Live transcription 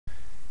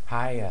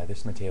Hi,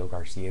 this is Mateo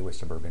Garcia with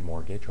Suburban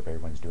Mortgage. Hope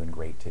everyone's doing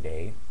great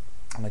today.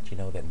 I'll let you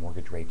know that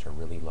mortgage rates are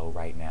really low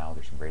right now.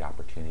 There's some great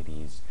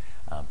opportunities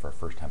for a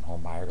first-time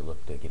home buyer to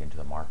look to get into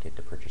the market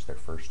to purchase their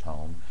first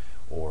home.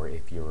 Or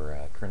if you're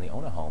currently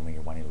own a home and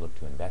you're wanting to look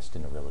to invest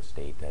in the real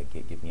estate,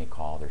 give me a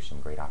call. There's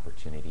some great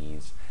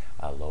opportunities,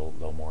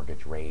 low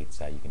mortgage rates.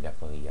 You can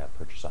definitely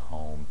purchase a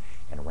home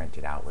and rent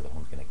it out where the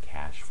home's going to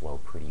cash flow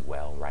pretty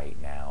well right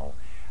now.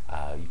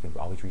 You can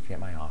always reach me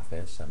at my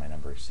office. My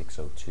number is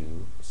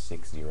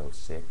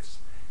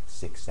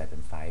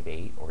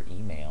 602-606-6758, or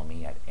email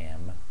me at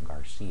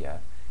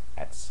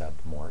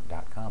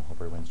mgarcia@submort.com. Hope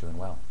everyone's doing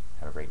well.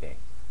 Have a great day.